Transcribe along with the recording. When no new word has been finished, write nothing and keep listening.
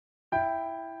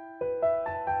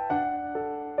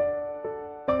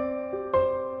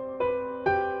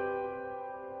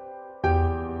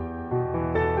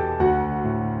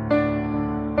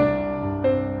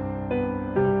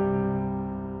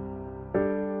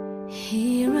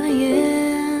Here I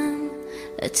am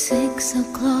at 6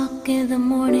 o'clock in the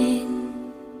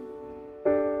morning,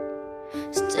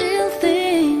 still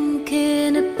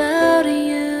thinking about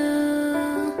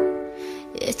you.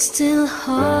 It's still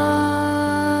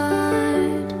hard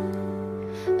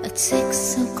at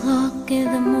 6 o'clock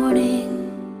in the morning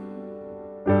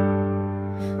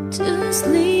to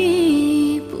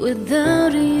sleep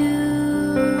without you.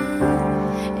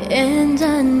 And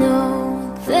I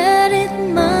know that it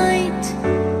might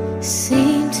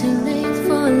seem too late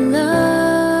for love.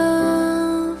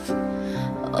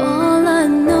 All I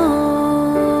know,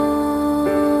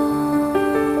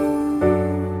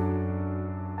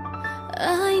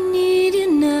 I need you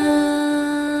now,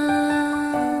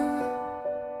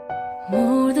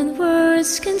 more than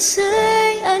words can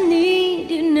say. I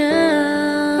need you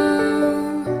now.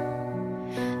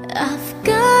 I've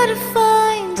gotta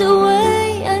find a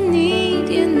way. I need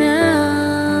you now.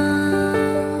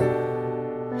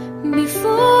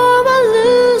 Before I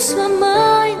lose my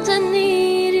mind, I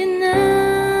need you now.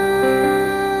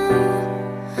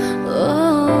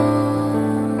 Oh,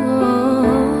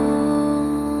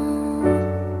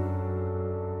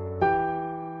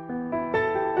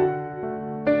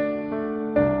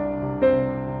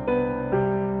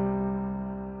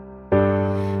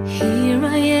 here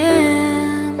I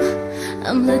am,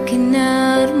 I'm looking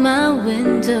out my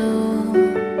window.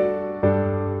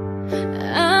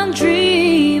 I'm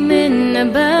dreaming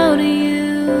about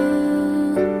you,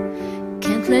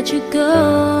 can't let you go.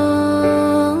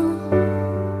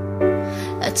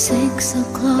 At 6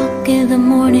 o'clock in the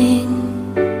morning,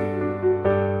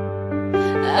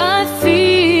 I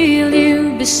feel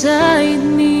you beside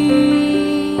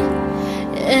me,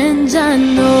 and I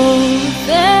know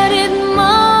that it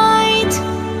might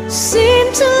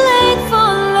seem too late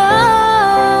for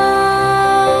love,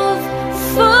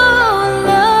 for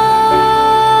love.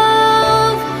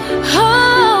 Oh,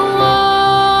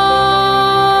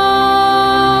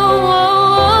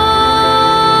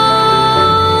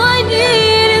 I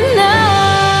need it now,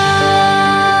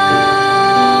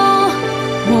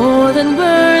 more than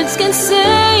words can say.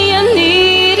 I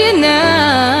need it now.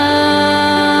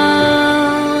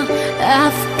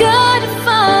 I've got to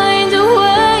find a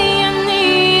way. I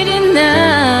need it now.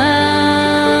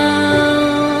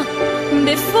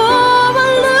 Before I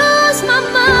lose my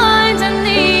mind, I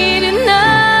need it now.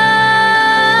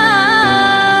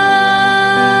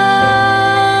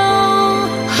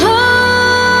 Oh,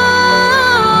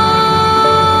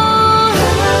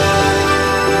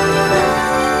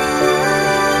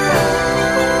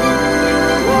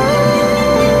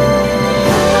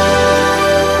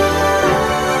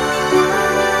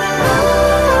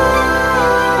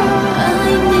 I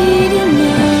need you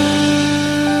now,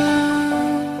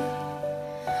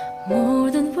 more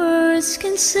than words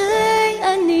can say.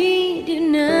 I need you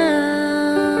now.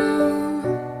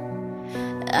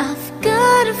 I've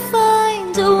gotta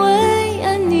find a way.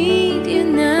 I need you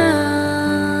now.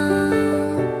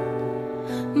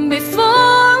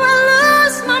 Before I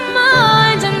lose my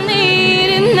mind, I need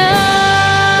it now,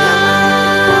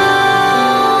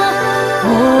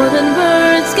 more than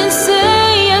words can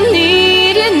say. I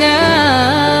need it now.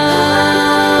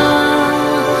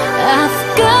 I've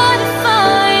gotta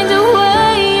find a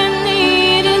way. I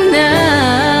need it now.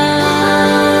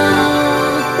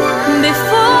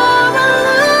 Before I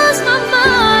lose my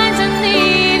mind, I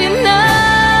need it now.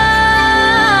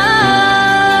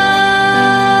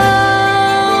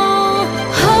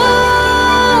 Oh,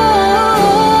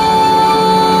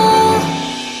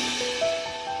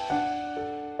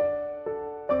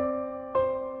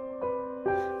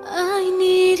 I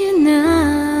need you now.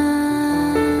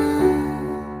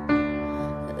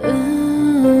 Ooh.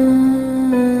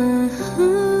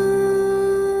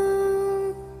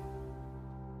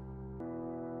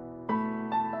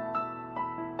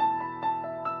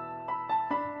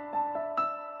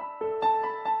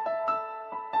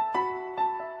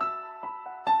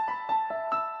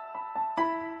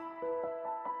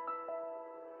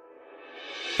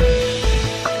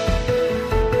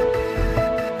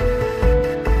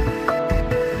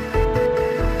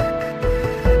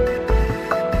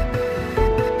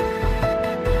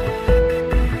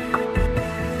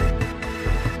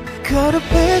 Got a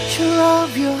picture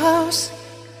of your house,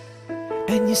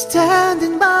 and you're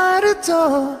standing by the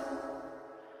door.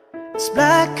 It's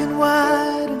black and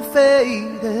white and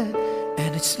faded,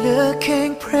 and it's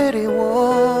looking pretty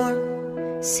warm.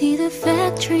 See the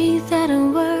factory that I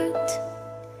worked,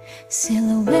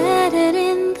 silhouetted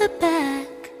in the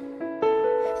back.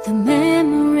 The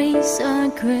memories are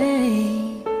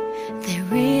gray, they're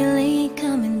really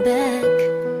coming back.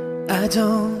 I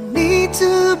don't need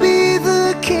to be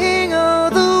the king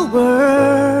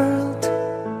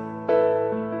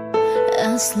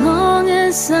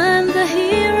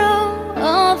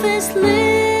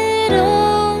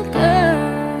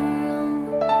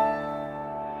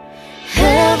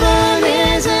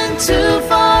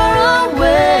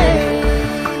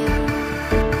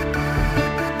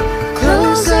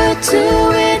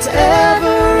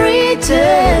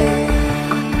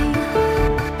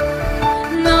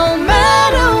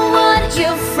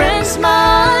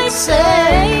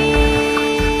say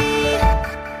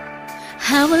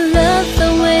how I love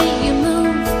the way you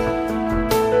move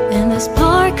and the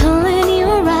sparkle in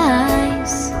your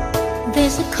eyes.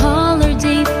 There's a color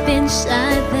deep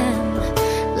inside them,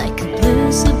 like a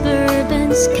blue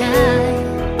suburban sky.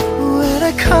 When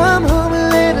I come home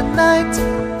late at night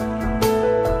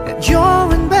and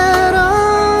you're in bed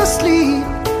asleep,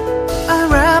 I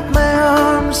wrap my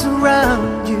arms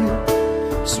around you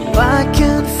so I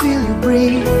can feel you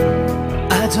breathe.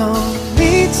 I don't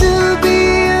need to be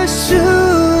a Superman,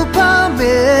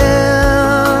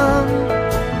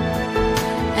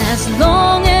 as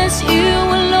long as you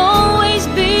will always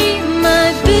be my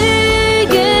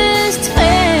biggest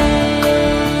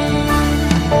fan.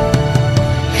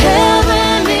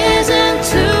 Heaven isn't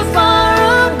too far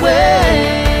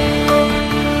away,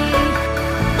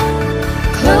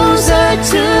 closer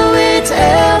to it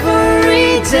every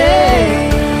day.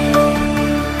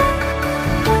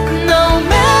 No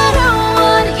matter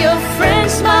what your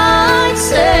friends might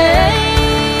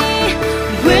say,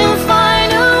 we'll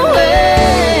find a way.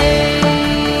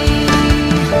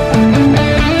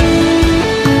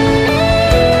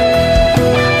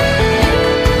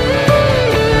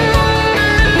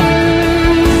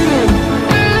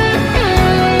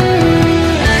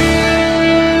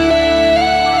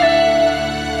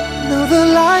 now the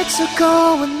lights are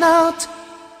going out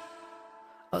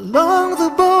along the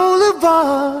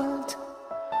boulevard.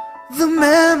 The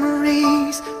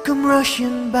memories come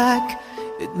rushing back,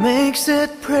 it makes it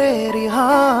pretty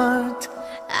hard.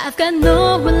 I've got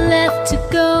nowhere left to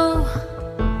go,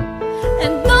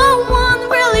 and no one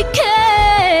really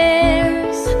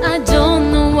cares. I don't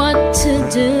know what to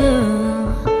do,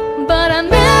 but I'm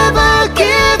never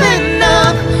giving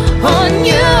up on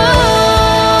you.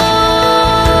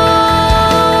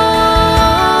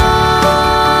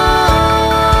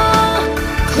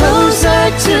 Closer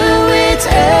to it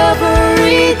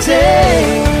every day.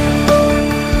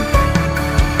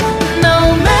 No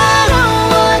matter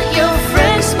what your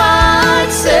friends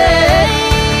might say,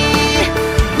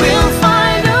 we'll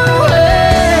find a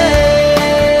way.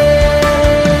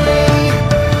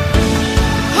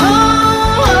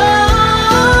 Oh, oh,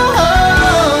 oh,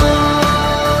 oh,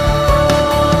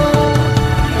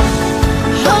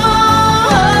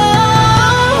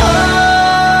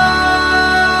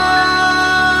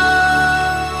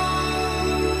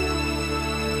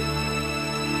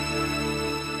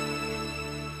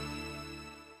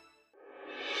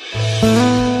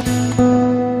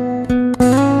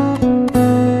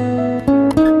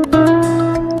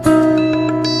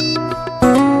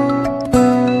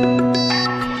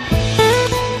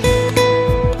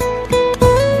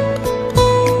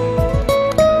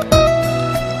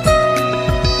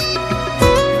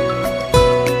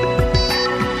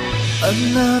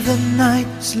 Another night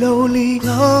slowly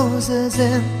closes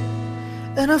in,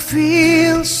 and I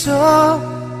feel so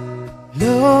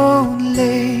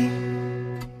lonely.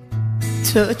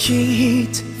 Touching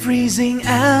heat, freezing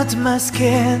at my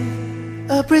skin,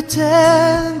 I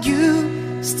pretend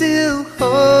you still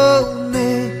hold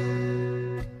me.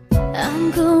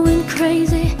 I'm going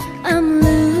crazy, I'm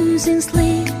losing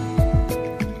sleep.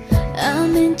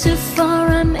 I'm in too far,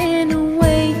 I'm in a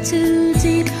way too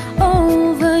deep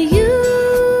over you.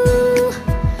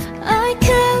 I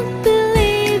can't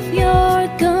believe you're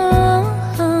gone.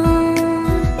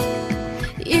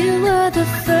 You were the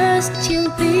first,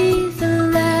 you'll be the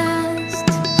last.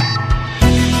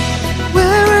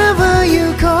 Wherever you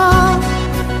go,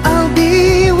 I'll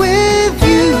be with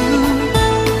you.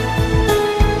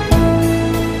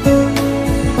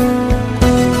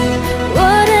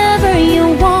 Whatever you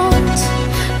want,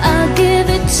 I'll give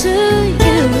it to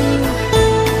you.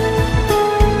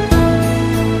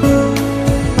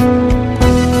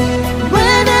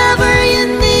 Whenever you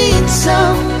need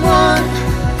someone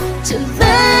to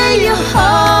lay your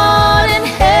heart and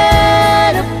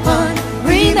head upon,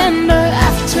 remember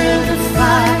after the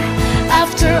fire,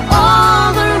 after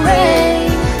all the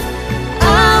rain,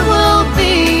 I will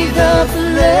be the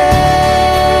flame.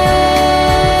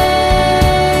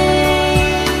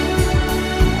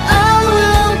 I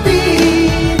will be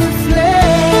the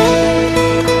flame.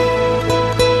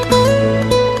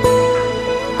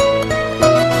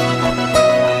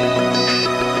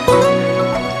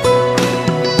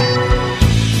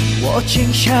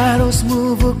 Watching shadows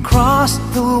move across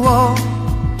the wall,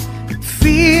 it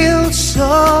feels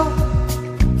so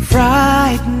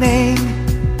frightening.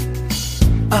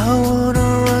 I wanna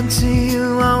run to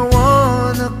you, I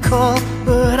wanna call,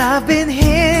 but I've been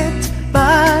hit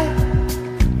by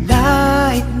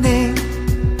lightning.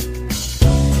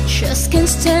 Just can't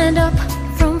stand up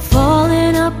from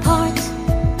falling apart.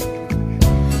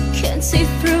 see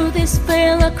through this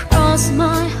veil across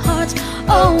my heart.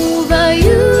 Over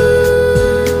you,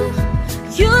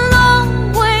 you'll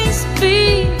always be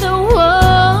the one.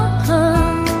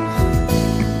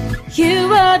 You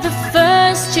are the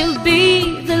first, you'll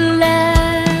be the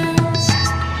last.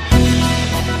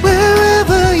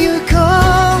 Wherever you go,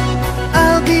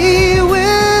 I'll be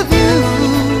with you.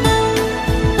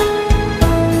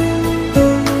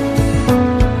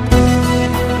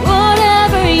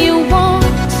 Whatever you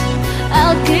want,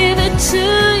 I'll give it to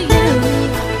you.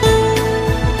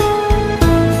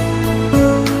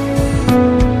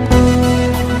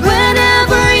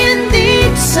 Whenever you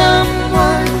need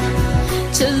someone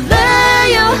to lay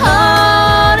your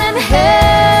heart and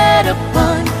head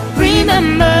upon,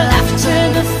 remember, after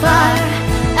the fire,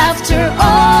 after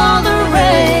all the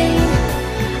rain,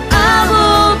 I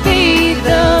will be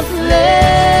the flame.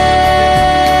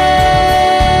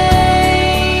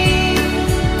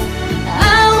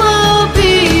 I will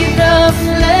be the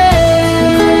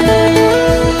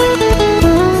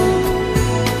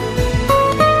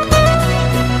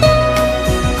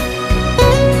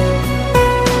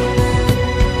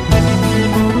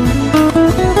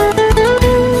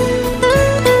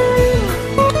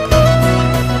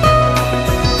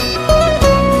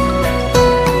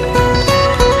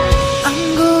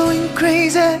I'm going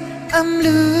crazy, I'm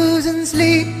losing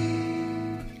sleep.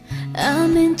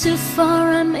 I'm in too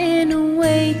far, I'm in a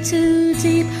way too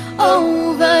deep.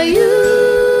 Over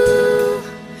you,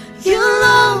 you'll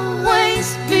always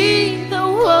be the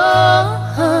one.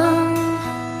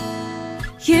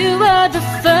 You are the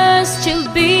first, you'll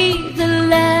be the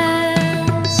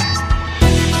last.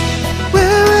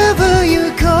 Wherever you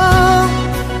go,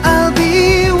 I'll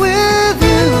be with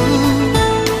you.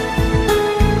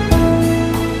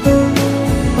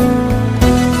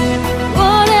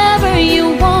 Whatever you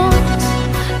want,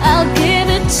 I'll give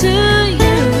it to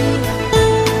you.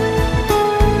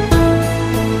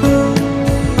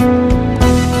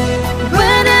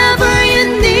 Whenever you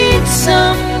need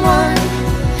someone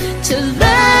to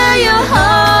lay your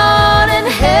heart and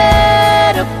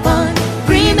head upon,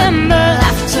 remember,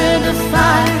 after the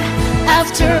fire,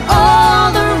 after all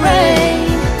the rain,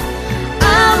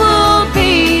 I will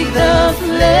be the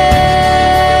flame.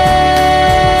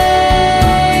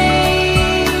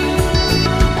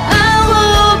 I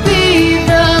will be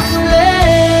the flame.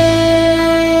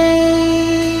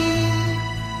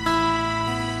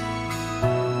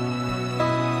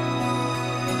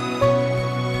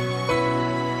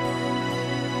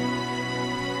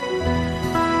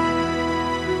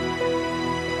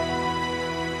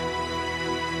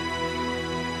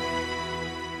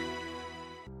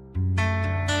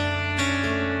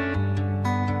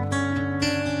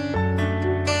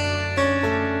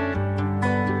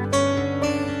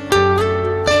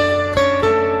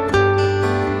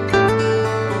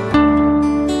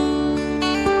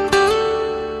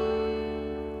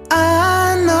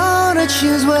 I know that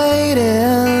she's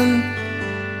waiting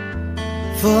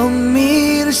for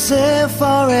me to say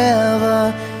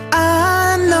forever.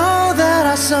 I know that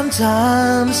I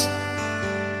sometimes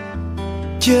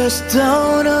just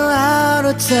don't know how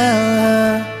to tell her.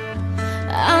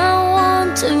 I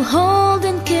want to hold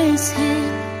and kiss him,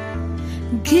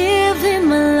 give him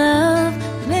my love,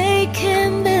 make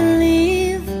him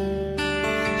believe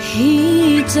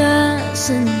he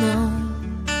doesn't know.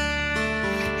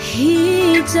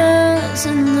 He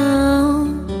doesn't know.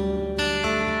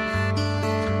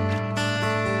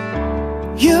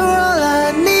 You're all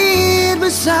I need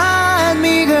beside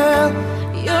me, girl.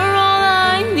 You're all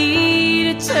I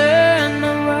need to turn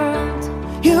the world.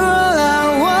 You're all I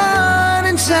want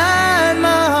inside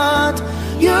my heart.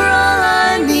 You're all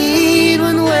I need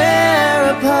when we're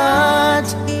apart.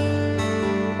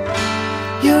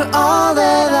 You're all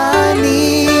that I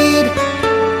need.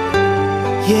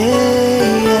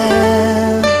 Yeah, yeah.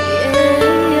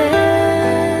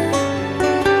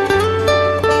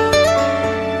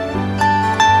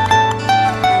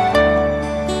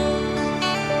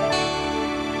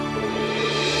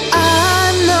 I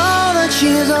know that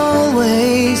she's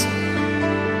always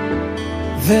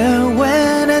there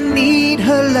when I need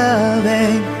her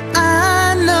loving.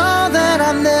 I know that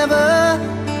I've never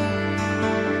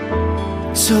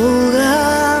told her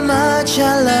how much I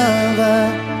love her.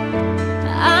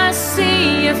 I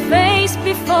see your face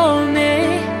before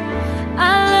me.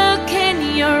 I look in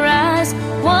your eyes,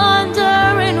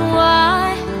 wondering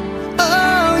why.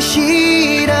 Oh,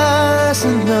 she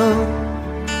doesn't know.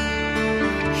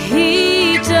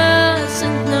 He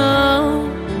doesn't know.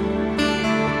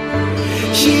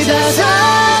 She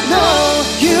doesn't know.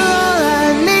 You're all I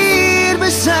need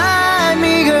beside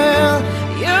me, girl.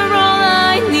 You're all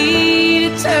I need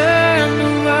to turn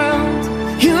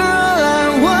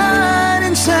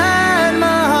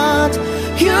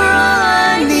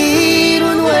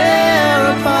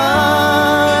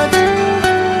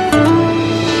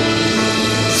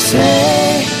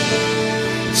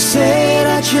say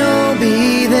that you'll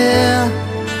be there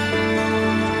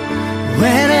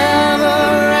whenever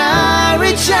I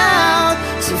reach out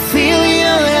to feel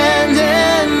your hand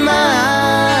in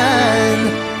mine.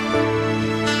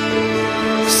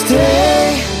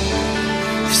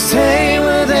 Stay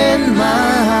within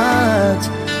my heart.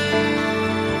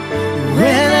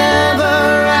 Whenever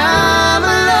I'm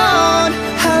alone,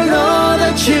 I know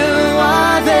that you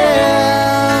are there.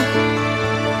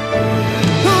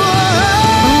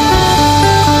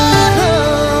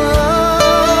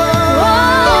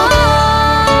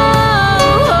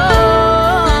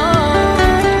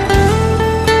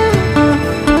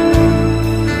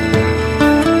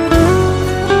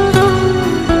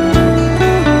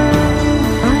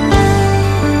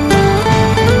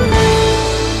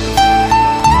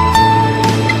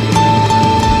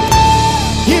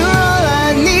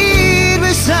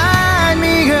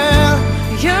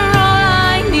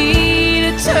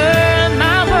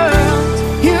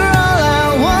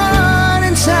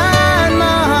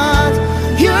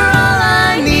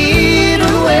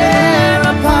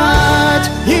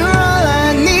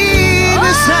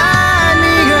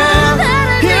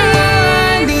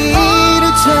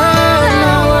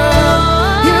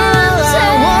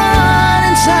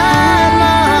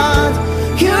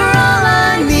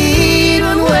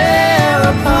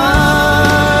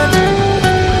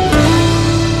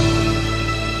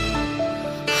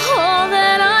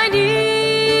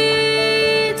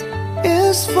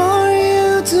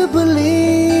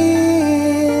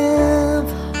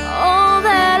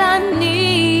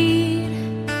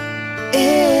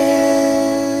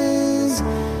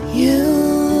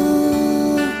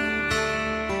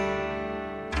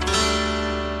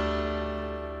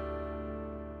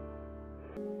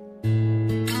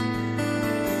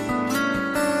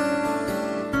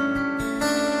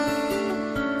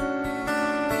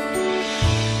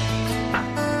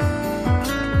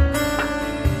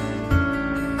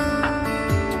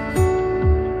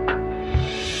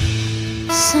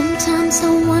 Sometimes I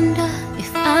wonder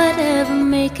if I'd ever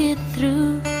make it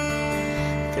through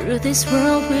this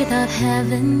world without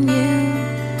having you.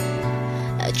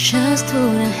 I just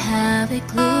wouldn't have a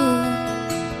clue.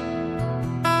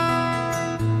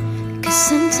 'Cause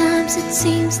sometimes it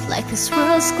seems like this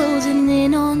world's closing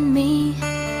in on me,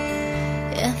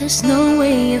 and there's no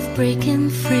way of breaking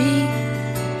free.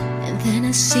 And then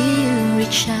I see you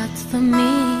reach out for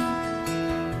me.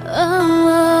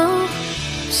 Oh,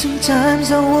 sometimes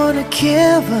I wanna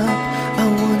give up, I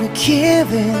wanna give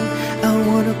in, I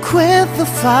wanna quit the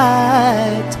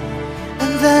fight.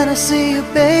 And then I see you,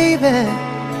 baby,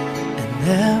 and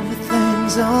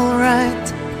everything's alright.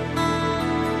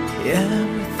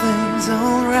 Everything's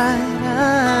alright.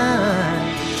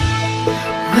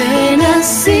 When I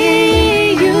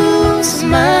see you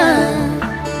smile,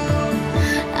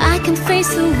 I can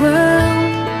face the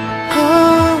world.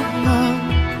 Oh,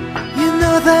 you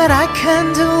know that I can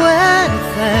do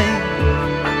anything.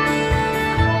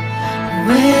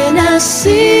 When I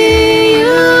see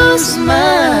you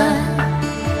smile,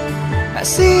 I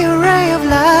see a ray of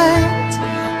light.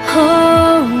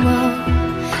 oh,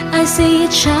 I see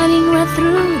it shining right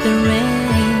through the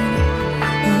rain.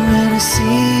 When I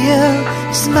see you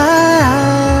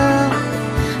smile,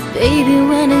 baby,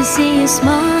 when I see you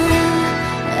smile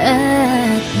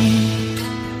at me.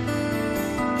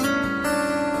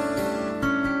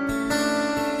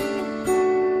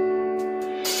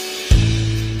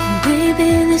 Baby,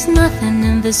 there's nothing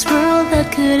in this world that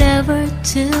could ever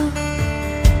do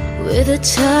with a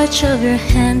touch of your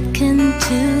hand can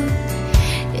do.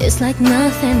 It's like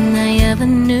nothing I ever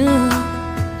knew.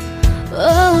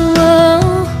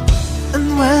 Oh, and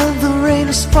when the rain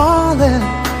is falling,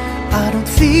 I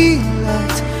don't feel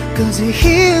it, 'cause you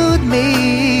healed me.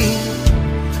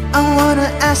 I wanna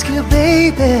ask you,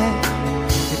 baby,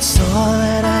 it's all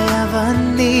that I ever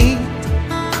need.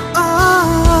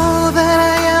 All that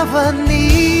I ever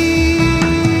need.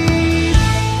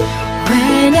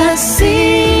 When I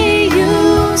see you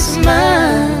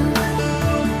smile,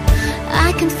 I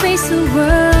can face the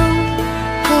world.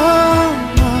 Oh,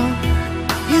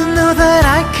 you know that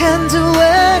I can do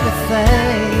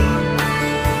anything.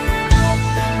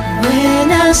 When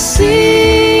I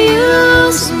see you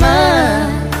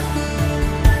smile,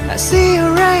 I see a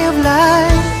ray of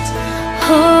light.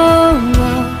 oh,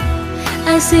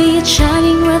 I see it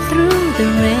shining right through the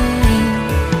rain.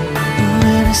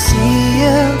 When I see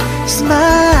you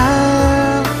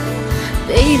smile,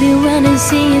 baby, when I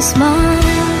see you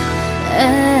smile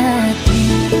at me.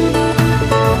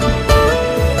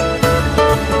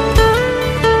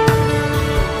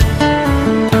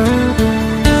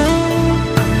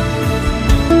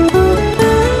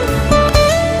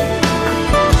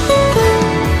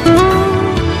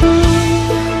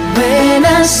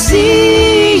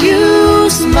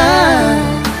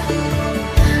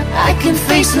 can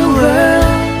face the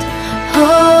world.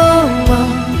 Oh,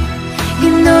 oh,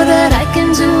 you know that I can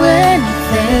do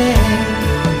anything.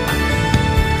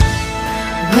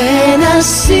 When I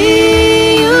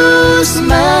see you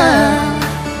smile,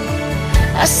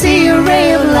 I see a ray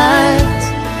of light.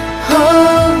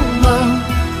 Oh, oh,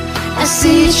 I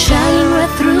see it shine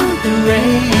right through the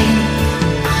rain.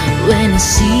 When I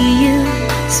see you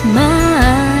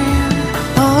smile,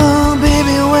 oh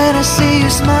baby, when I see you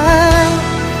smile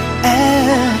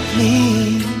at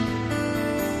me,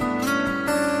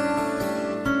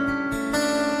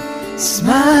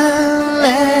 smile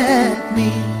at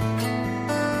me.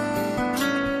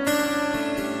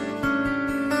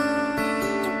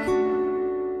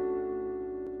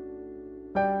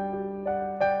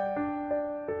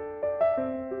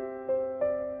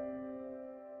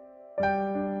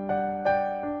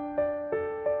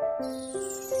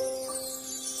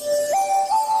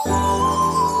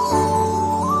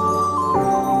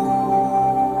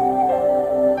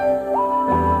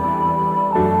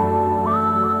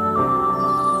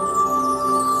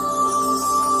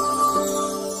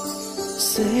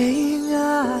 Saying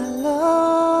I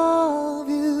love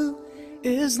you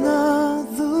is not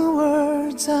the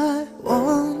words I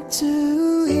want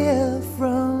to hear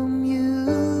from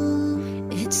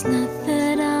you. it's not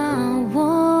that I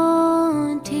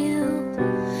want you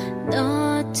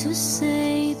not to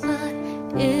say, but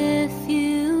if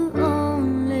you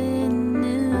only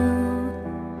knew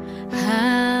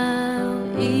how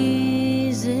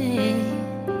easy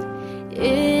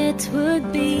it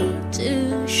would be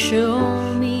to show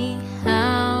me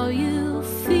how you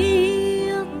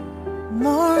feel.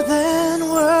 More than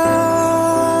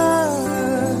words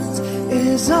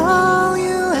is all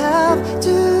you have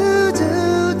to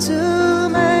do to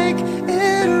make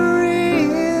it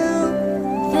real.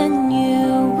 Then you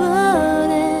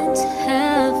wouldn't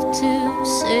have to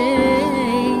say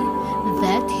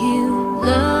that you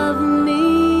love me,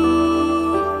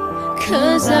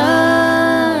 'cause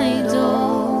I'd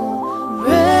already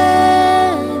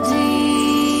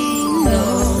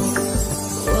know.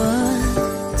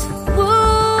 What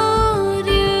would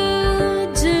you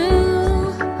do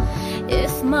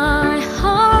if my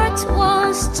heart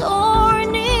was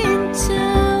torn in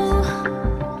two?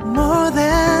 More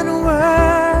than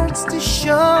words to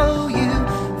show you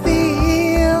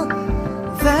feel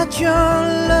that your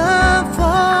love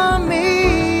for me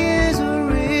is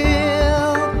real.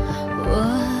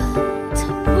 What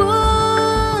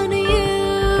would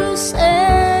you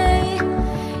say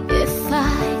if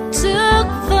I took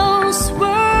those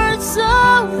words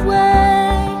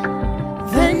away?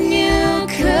 Then you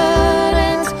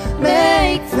couldn't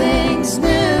make things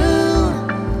new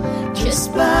just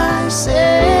by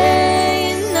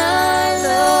saying I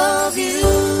love you.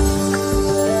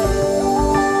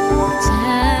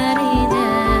 Da-dee-da,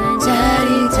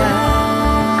 da-dee-da.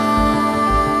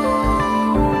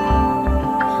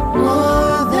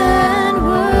 More than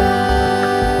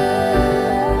words.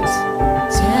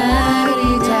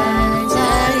 Da-dee-da,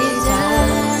 da-dee-da.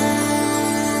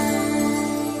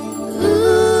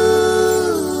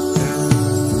 Ooh.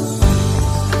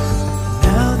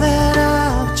 Now that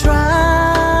I've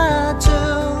tried to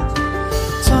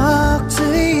talk to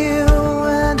you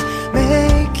and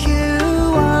make you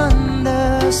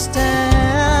understand,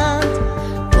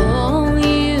 All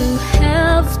you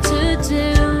have to do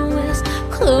is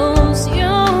close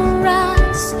your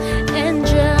eyes and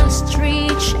just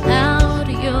reach out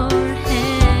your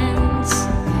hands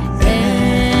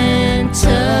and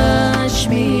touch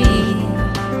me.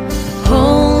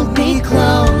 Hold me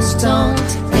close,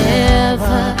 don't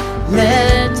ever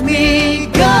let me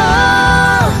go.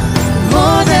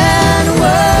 More than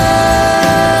words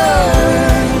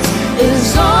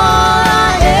is all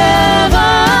I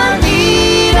ever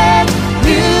needed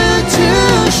you to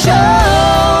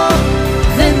show.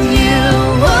 Then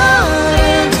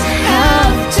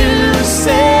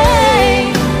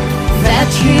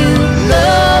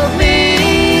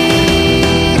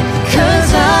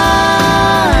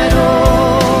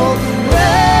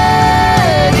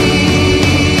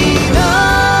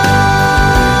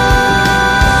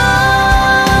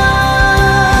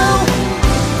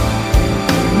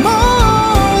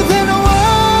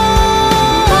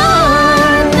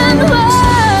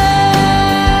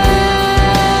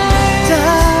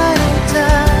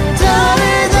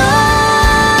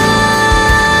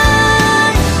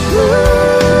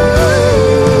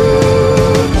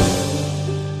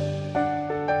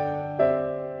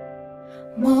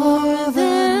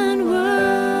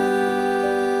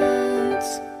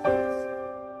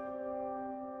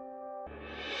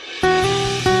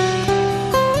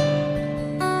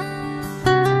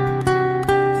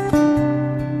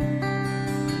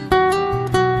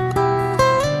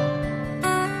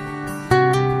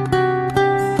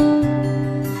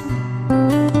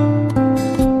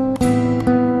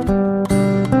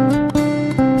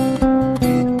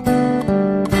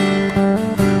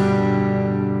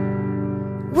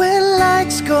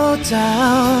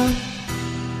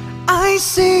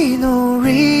see no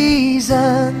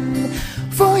reason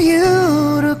for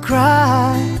you to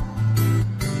cry.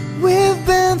 We've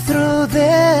been through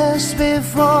this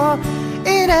before,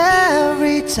 in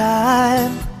every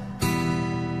time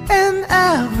and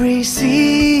every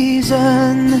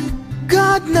season.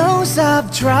 God knows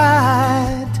I've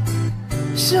tried,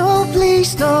 so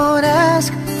please don't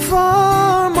ask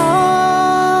for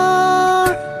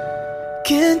more.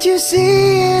 Can't you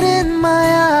see it in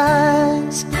my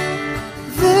eyes?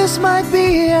 This might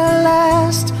be our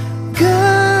last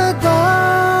goodbye.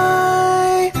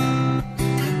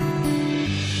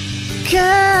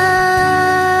 Carrie,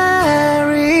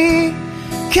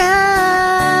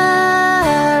 Carrie,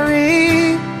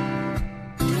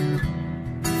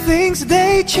 things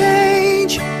they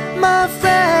change, my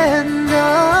friend.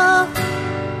 Oh,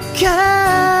 Carrie,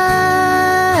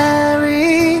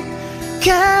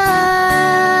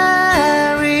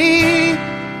 Carrie,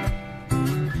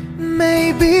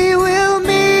 maybe we'll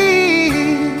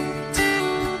meet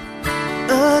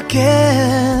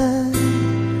again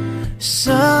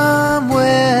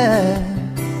somewhere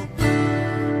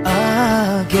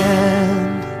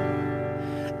again.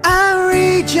 I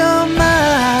read your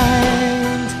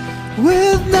mind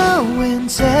with no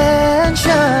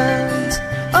intentions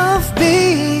of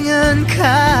being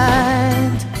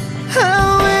unkind.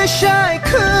 I wish I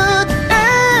could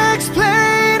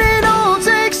explain, it all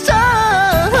takes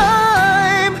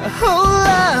time, a whole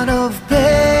lot of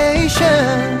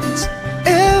patience.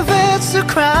 If it's a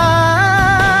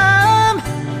crime,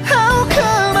 how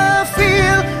come I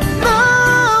feel no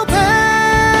pain?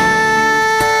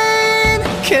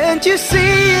 Can't you see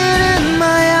it in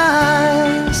my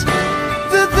eyes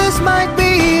that this might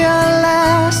be our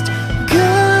last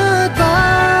goodbye?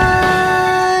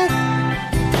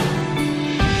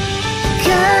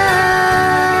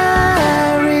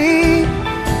 Carrie,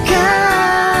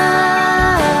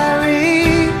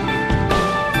 Carrie,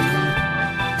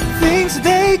 things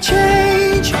they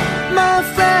change, my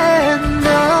friend.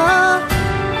 Oh,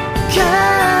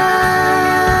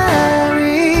 Carrie,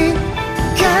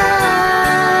 Carrie,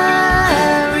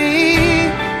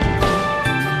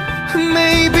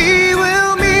 maybe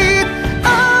we'll meet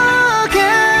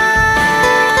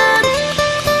again.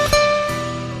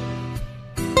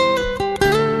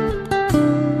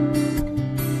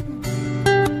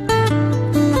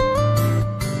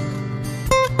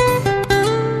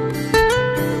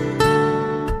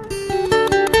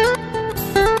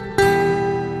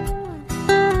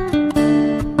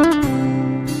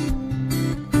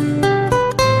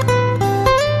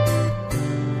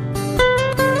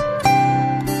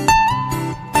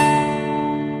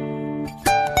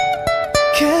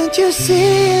 Can't you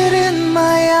see it in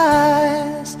my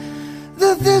eyes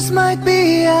that this might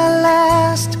be our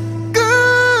last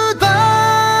goodbye?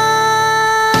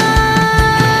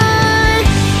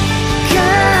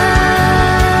 Carrie,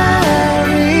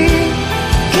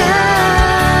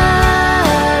 Carrie,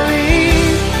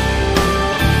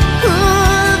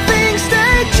 ooh, things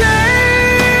they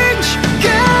change.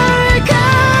 Carrie,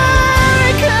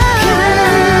 Carrie,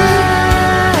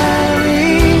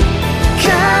 Carrie,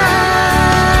 Carrie,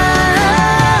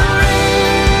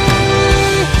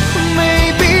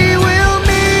 maybe we'll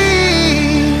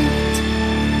meet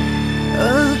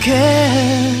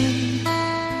again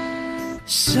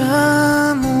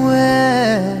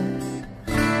somewhere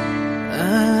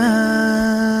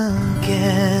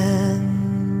again.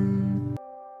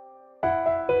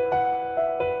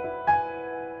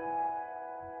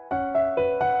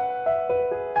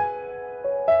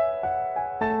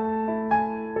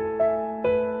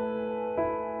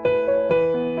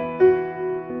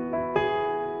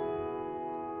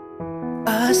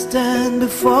 I stand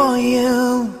before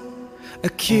you,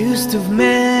 accused of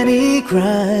many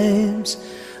crimes,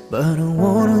 but I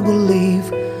wanna believe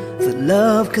that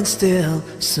love can still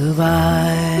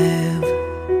survive.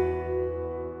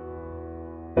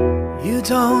 You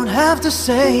don't have to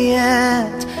say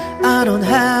it, I don't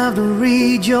have to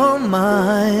read your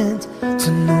mind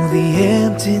to know the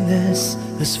emptiness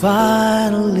has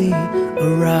finally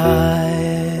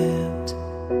arrived.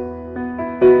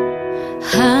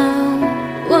 How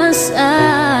was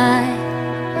I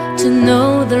to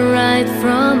know the right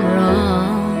from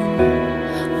wrong?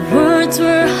 Words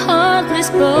were hardly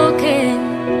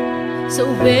spoken, so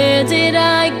where did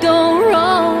I go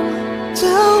wrong?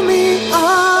 Tell me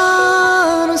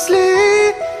honestly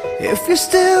if you're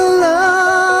still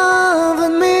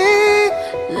loving me.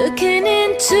 Looking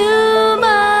into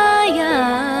my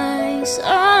eyes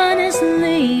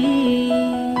honestly,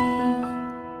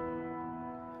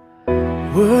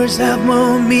 Words have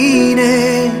more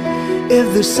meaning if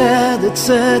they said at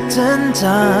certain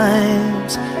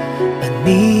times, I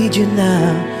need you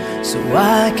now so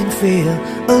I can feel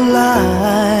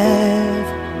alive.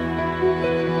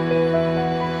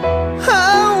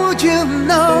 How would you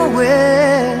know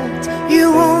it?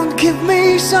 You won't give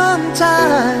me some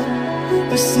time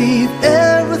to see if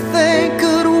everything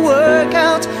could work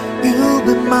out. You'll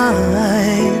be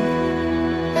mine.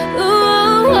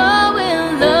 Ooh, how will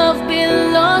love be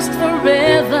lost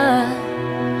forever?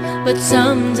 But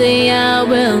someday I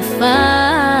will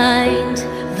find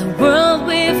the world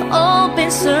we've all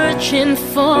been searching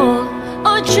for,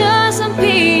 or just some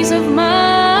peace of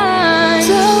mind.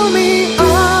 Tell me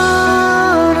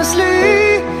honestly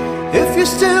if you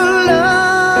still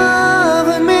love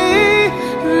me.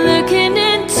 Looking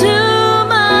into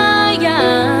my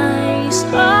eyes,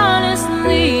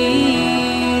 honestly.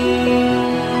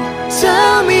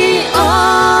 Tell me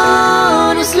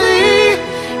honestly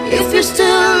if you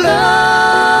still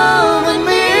loving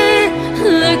me.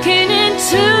 Looking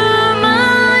into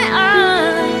my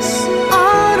eyes,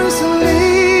 honestly,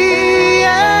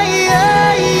 yeah, yeah,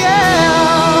 yeah.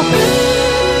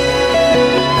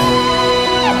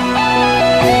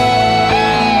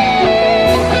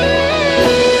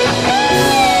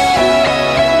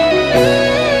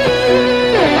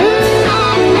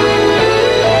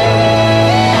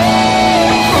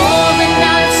 all the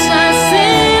nights I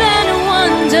sit and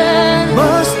wonder.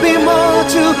 Must be more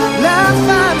to life,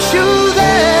 I'm sure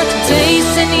that. Days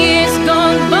and years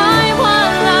gone by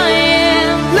while I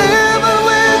am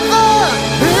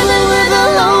Living with a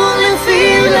lonely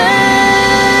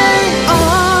feeling.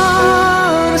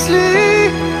 Honestly,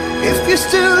 if you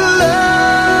still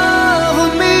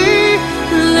love me.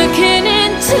 looking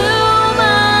into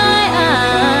my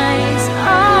eyes,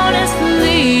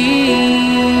 honestly.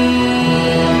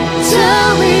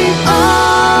 Tell me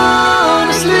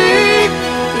honestly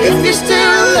if you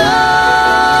still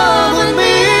loving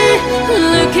me.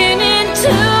 Looking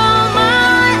into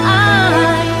my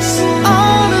eyes,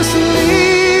 Honestly,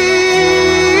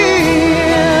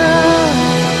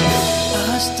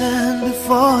 I stand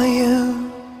before you,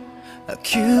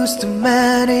 accused of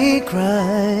many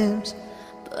crimes.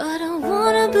 but I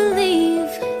wanna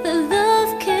believe that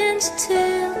love can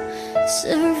still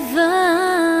survive.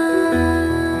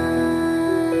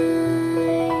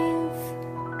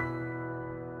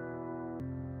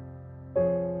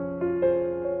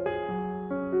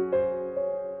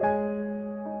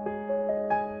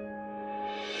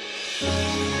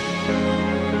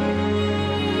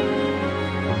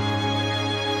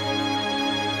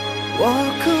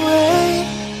 Walk away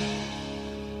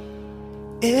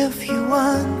if you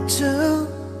want to.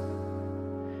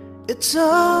 It's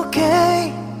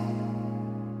okay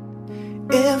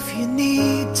if you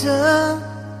need to.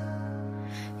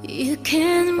 You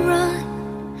can run,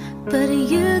 but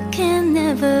you can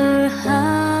never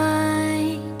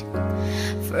hide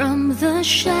from the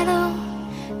shadow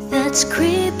that's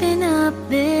creeping up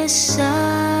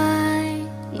beside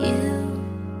you.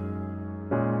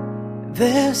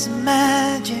 There's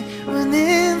magic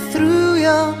running through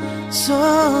your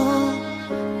soul,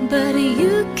 But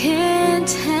you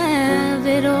can't have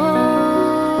it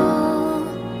all.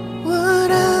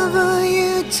 whatever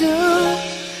you do.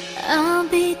 I'll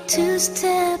be 2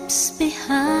 steps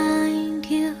behind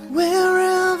you,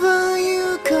 Wherever you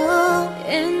go,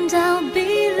 and I'll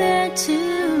be there to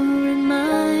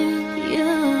remind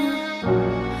you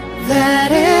that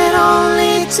it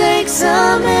only takes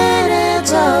a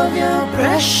minute of your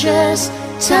precious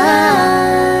time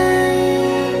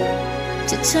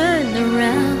to turn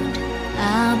around.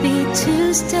 I'll be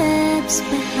 2 steps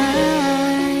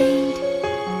behind.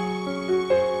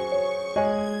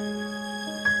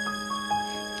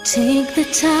 Take the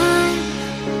time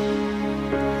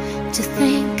to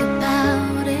think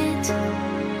about it.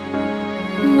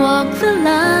 Walk the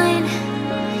line.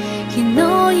 You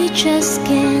know you just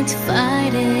can't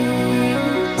fight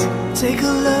it. Take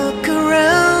a look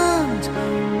around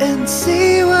and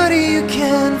see what you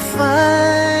can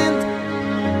find.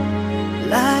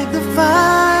 Like the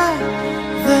fire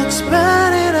that's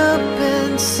burning up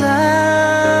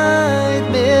inside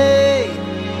me.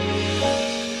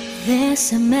 There's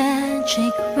a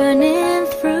magic running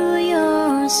through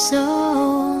your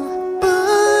soul,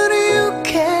 But you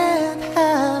can't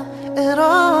have it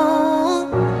all.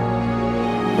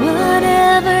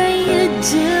 whatever you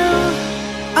do.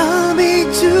 I'll be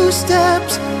 2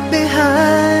 steps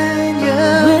behind you,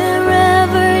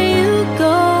 Wherever you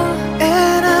go,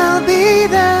 and I'll be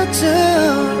there to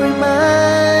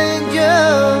remind you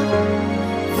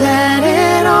that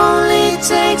it only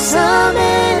takes a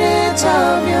minute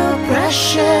of your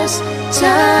precious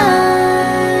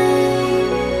time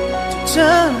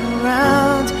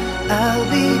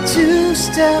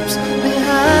steps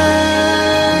behind.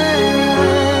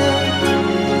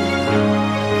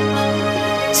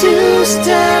 2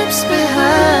 steps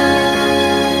behind.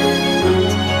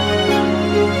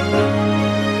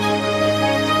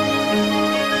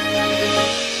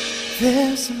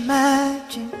 There's a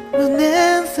magic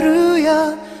running through your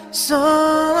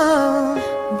song,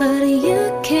 but you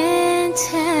can't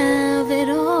have it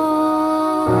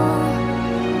all.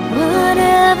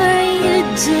 Whatever you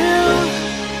do,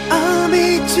 I'll be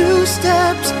 2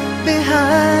 steps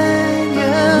behind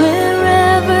you.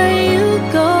 Wherever you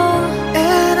go,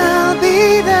 and I'll be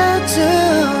there to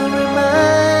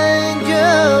remind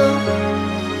you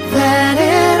that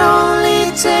it only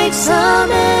takes a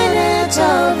minute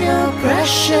of your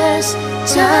precious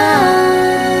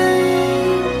time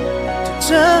to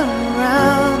turn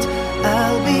around.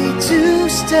 I'll be 2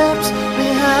 steps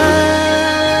behind.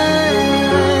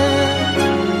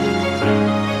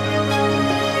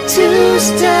 2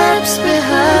 steps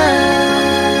behind.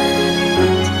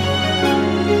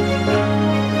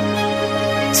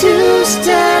 2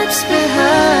 steps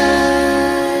behind.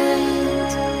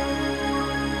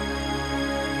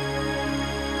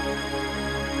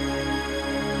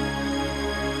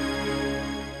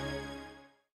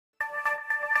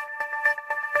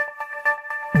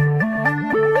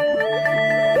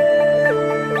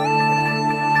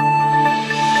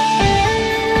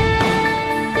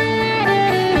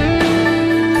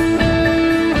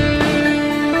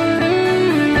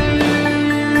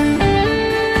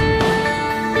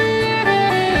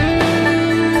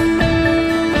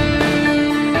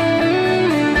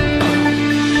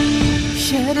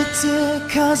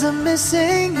 Cause I'm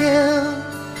missing you.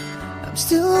 I'm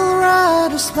still right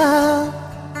to smile.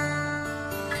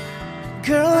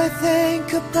 Girl, I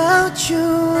think about you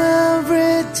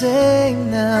every day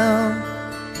now.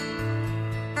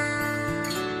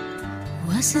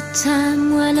 was a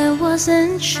time when I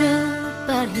wasn't sure,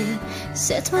 but you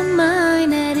set my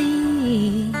mind at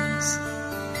ease.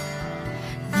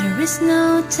 There is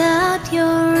no doubt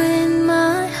you're in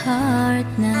my heart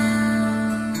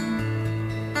now.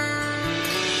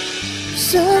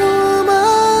 Said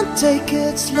woman, take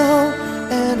it slow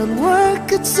and it'll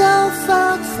work itself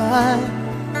out fine.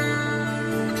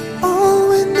 All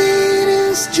we need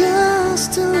is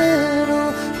just a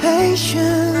little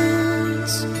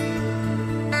patience.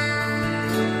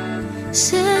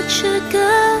 Said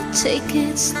sugar, take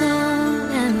it slow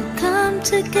and we'll come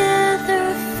together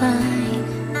fine.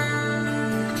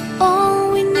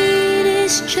 All we need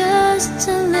is just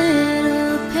a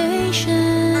little patience.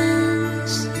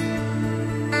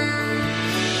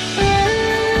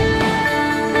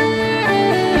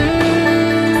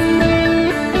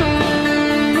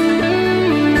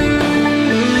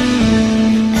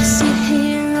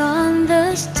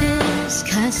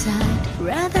 I'd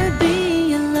rather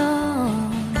be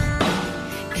alone.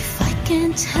 If I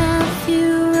can't have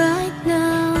you right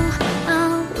now,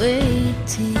 I'll wait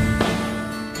till.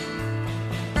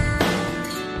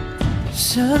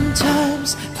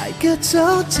 Sometimes I get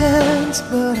so tense,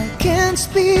 but I can't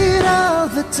speak all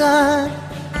the time.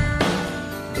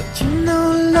 But you know,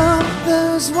 love,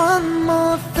 there's one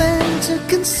more thing to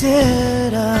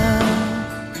consider.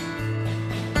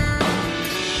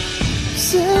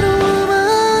 Said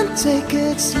take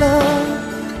it slow,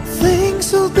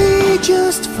 things will be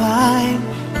just fine.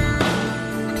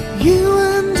 You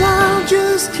and I'll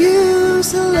just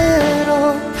use a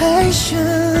little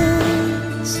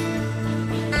patience.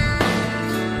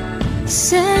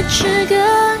 Said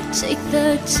sugar, take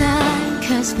the time,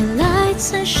 'cause the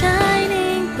lights are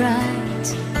shining bright.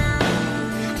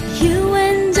 You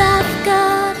and I've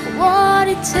got what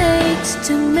it takes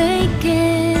to make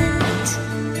it.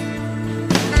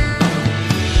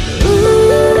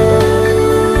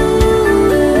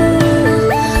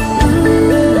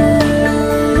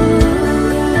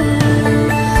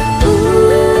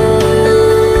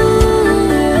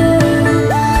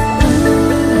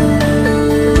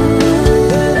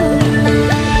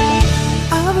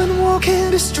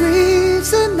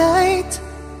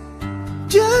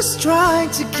 Trying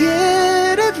to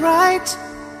get it right.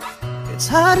 It's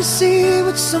hard to see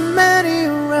with so many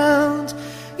around.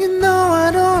 You know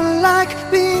I don't like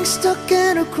being stuck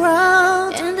in a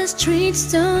crowd. And the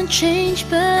streets don't change,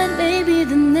 but maybe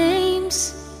the names.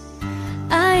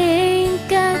 I ain't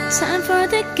got time for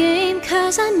the game,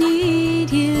 'cause I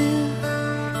need you.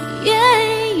 Yeah,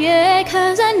 yeah,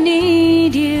 'cause I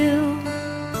need you.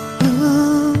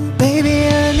 Ooh, baby,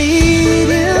 I need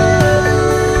you.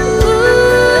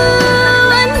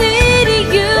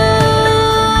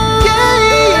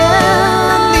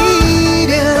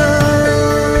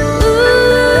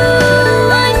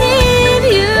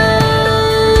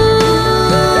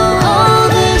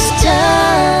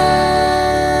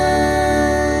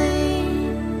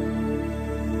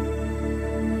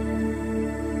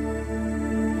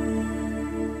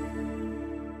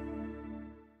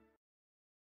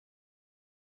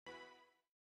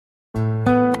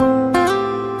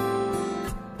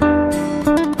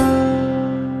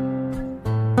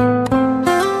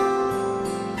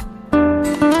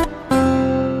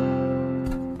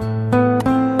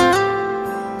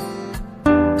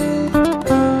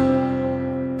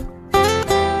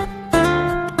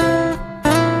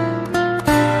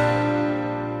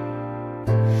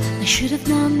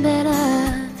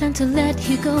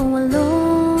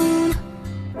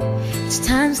 It's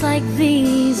times like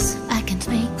these I can't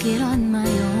make it on my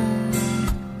own.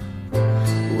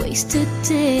 Wasted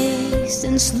days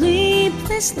and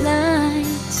sleepless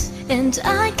nights, and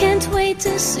I can't wait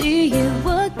to see you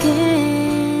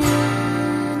again.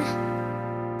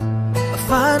 I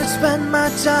finally spend my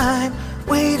time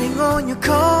waiting on your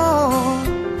call.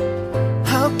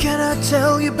 How can I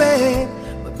tell you, babe,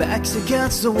 my back's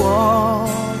against the wall.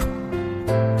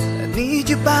 I need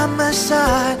you by my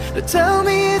side to tell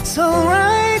me it's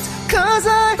alright, 'cause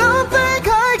I don't think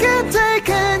I can take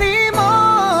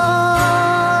anymore.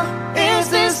 Is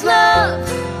this love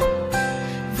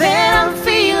that I'm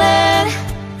feeling?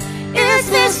 Is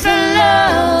this the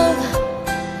love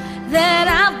that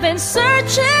I've been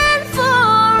searching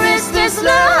for? Is this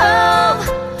love,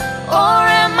 or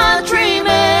am I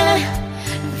dreaming?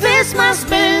 This must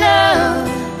be love,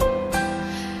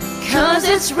 'cause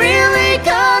it's really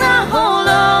got a hold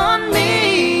on me.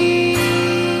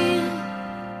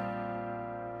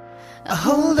 A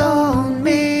hold on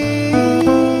me.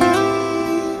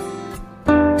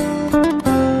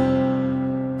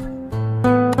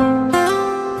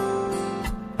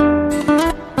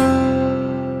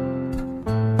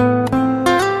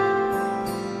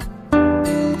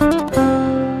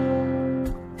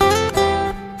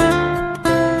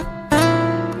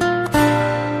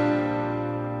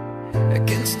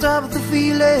 Stop the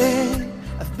feeling,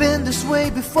 I've been this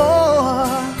way before,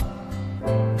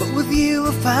 but with you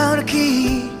I found a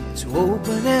key to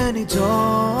open any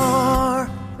door.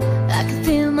 I can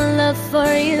feel my love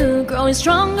for you growing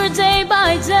stronger day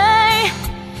by day,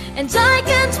 and I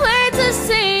can't wait to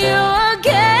see you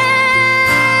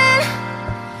again,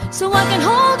 so I can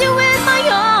hold you in my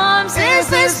arms. Is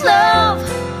this love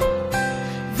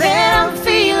that I'm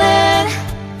feeling?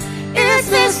 Is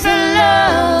this the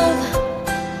love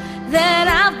that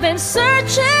I've been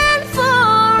searching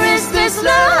for? Is this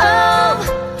love,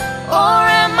 or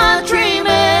am I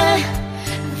dreaming?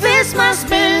 This must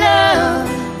be love,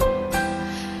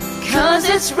 'cause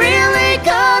it's really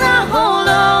got a hold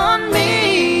on me.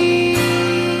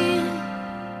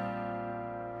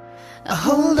 A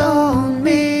hold on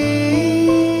me.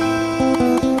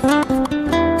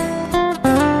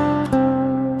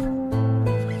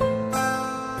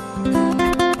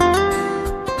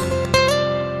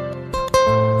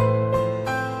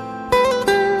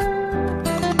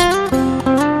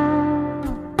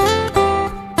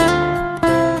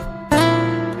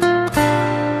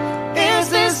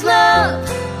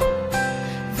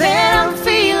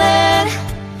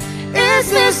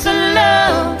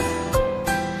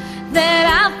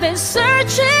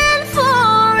 Searching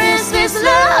for, is this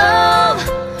love,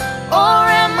 or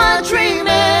am I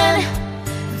dreaming?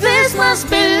 This must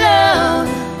be love,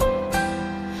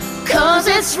 'cause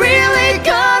it's really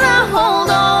got a hold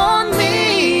on me.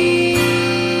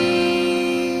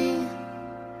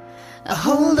 A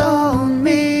hold on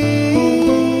me.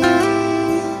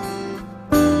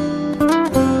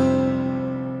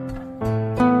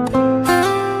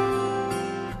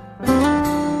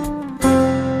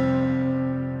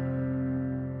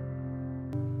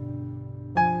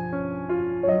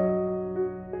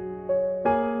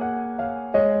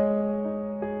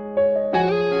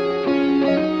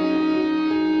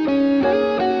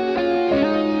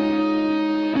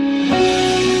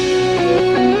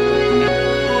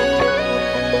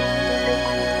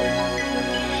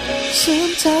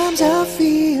 Sometimes I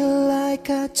feel like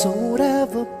I don't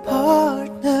have a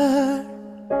partner.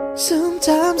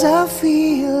 Sometimes I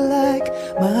feel like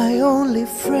my only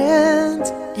friend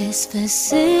is the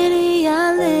city I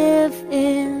live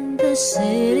in, the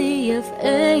city of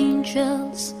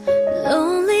angels.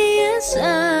 Lonely as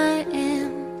I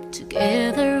am,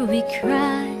 together we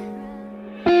cry.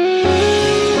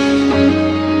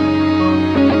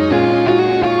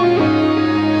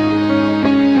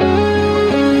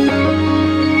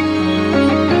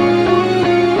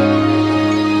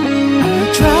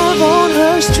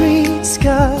 Streets,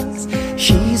 'cause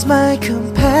she's my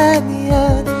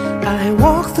companion. I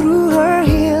walk through her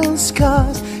hills,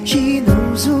 'cause she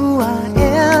knows who I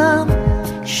am.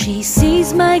 She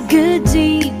sees my good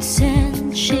deeds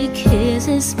and she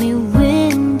kisses me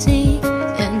windy,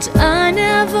 and I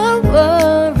never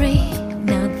worry.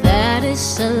 Now that is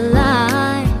a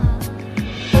lie.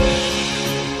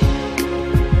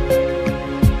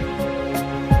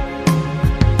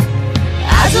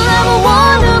 I don't ever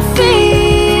wanna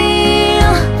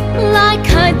feel like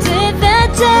I did that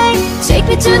day. Take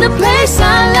me to the place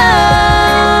I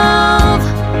love,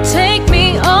 take me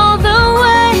all the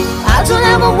way. I don't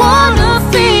ever wanna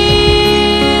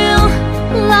feel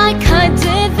like I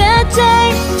did that day.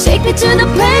 Take me to the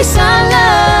place I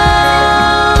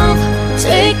love,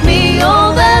 take me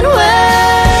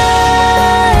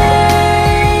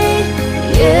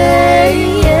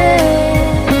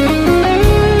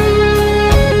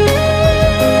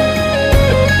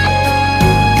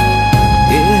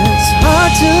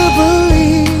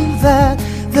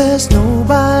there's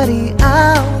nobody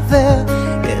out there.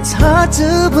 It's hard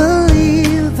to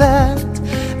believe that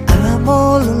I'm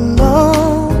all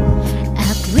alone.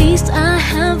 At least I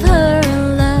have her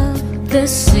love. The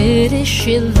city,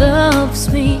 she loves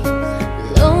me.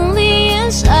 Lonely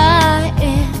as I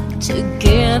am,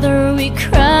 together we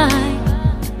cry.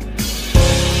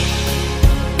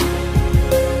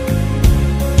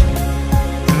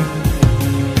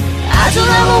 I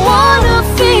don't ever wanna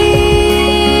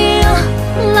feel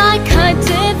like I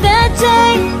did that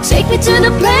day. Take me to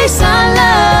the place I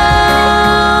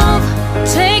love.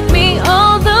 Take me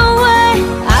all the way.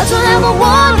 I don't ever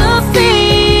wanna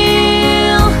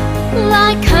feel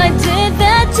like I did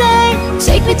that day.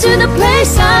 Take me to the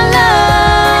place I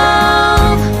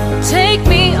love. Take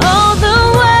me all the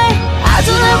way. I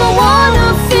don't ever wanna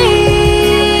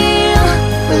feel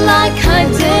like I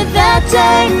did that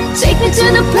day. Take me to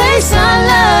the place I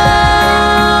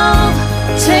love.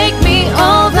 Take me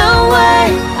all the way.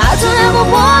 I don't ever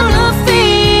wanna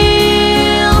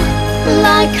feel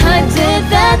like I did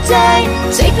that day.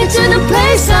 Take me to the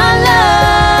place I love.